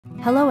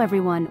Hello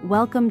everyone,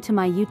 welcome to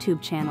my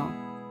YouTube channel.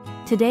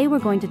 Today we're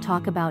going to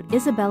talk about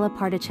Isabella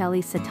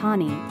Particelli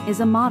Settanni, is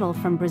a model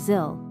from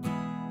Brazil.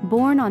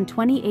 Born on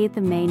 28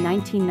 May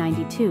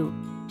 1992,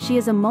 she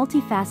is a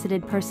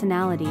multifaceted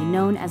personality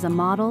known as a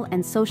model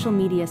and social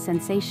media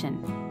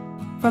sensation.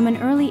 From an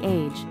early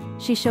age,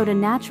 she showed a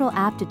natural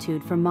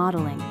aptitude for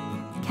modeling,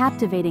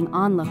 captivating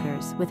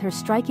onlookers with her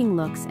striking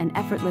looks and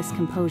effortless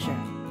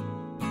composure.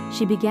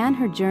 She began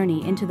her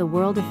journey into the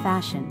world of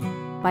fashion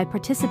by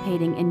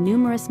participating in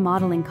numerous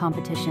modeling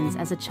competitions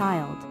as a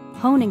child,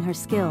 honing her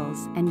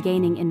skills and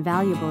gaining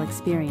invaluable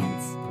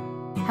experience.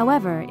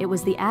 However, it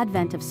was the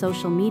advent of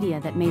social media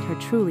that made her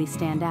truly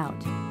stand out.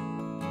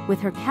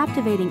 With her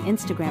captivating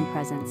Instagram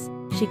presence,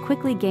 she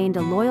quickly gained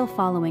a loyal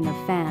following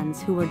of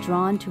fans who were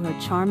drawn to her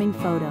charming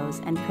photos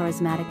and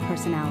charismatic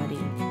personality.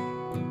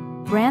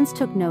 Brands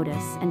took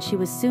notice, and she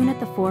was soon at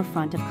the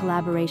forefront of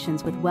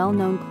collaborations with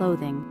well-known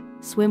clothing,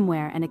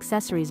 swimwear and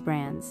accessories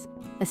brands,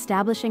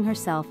 establishing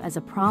herself as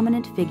a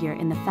prominent figure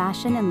in the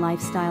fashion and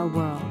lifestyle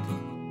world.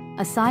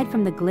 Aside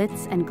from the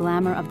glitz and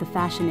glamour of the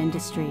fashion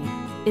industry,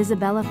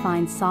 Isabella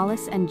finds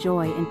solace and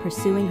joy in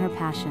pursuing her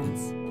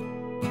passions.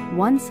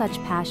 One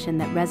such passion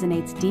that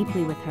resonates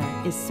deeply with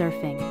her is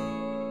surfing.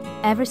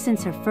 Ever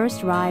since her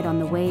first ride on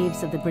the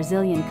waves of the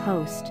Brazilian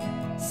coast,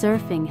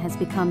 surfing has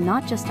become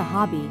not just a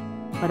hobby,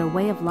 but a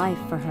way of life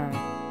for her.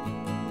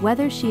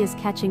 Whether she is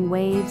catching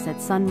waves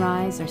at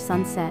sunrise or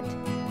sunset,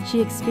 she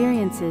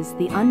experiences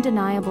the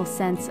undeniable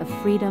sense of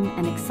freedom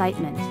and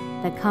excitement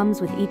that comes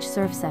with each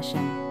surf session.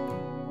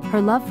 Her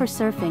love for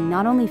surfing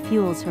not only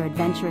fuels her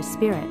adventurous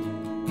spirit,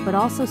 but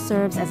also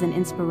serves as an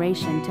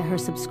inspiration to her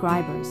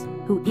subscribers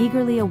who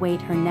eagerly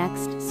await her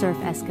next surf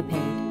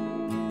escapade.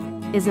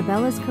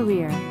 Isabella's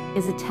career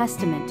is a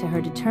testament to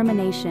her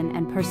determination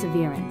and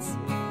perseverance.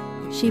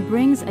 She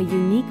brings a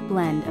unique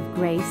blend of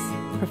grace,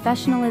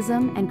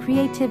 professionalism, and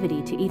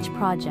creativity to each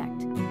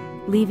project,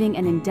 leaving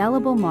an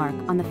indelible mark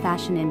on the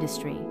fashion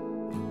industry.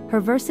 Her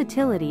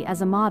versatility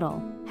as a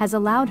model has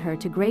allowed her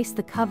to grace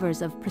the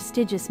covers of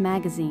prestigious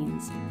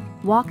magazines,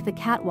 walk the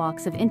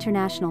catwalks of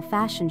international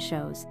fashion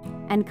shows,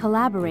 and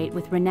collaborate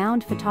with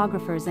renowned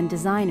photographers and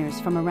designers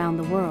from around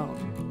the world.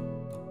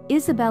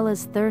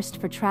 Isabella's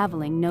thirst for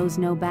traveling knows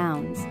no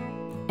bounds,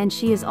 and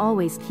she is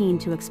always keen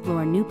to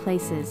explore new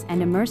places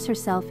and immerse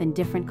herself in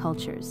different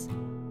cultures.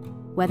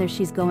 Whether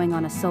she's going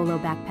on a solo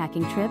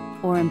backpacking trip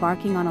or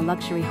embarking on a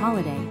luxury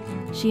holiday,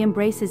 she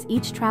embraces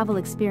each travel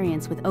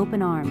experience with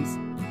open arms,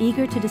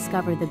 eager to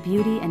discover the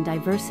beauty and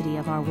diversity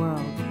of our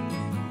world.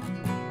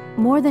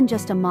 More than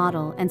just a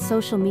model and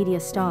social media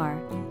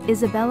star,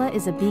 Isabella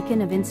is a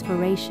beacon of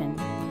inspiration,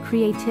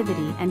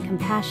 creativity, and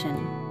compassion,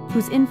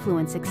 whose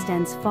influence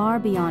extends far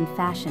beyond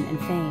fashion and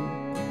fame.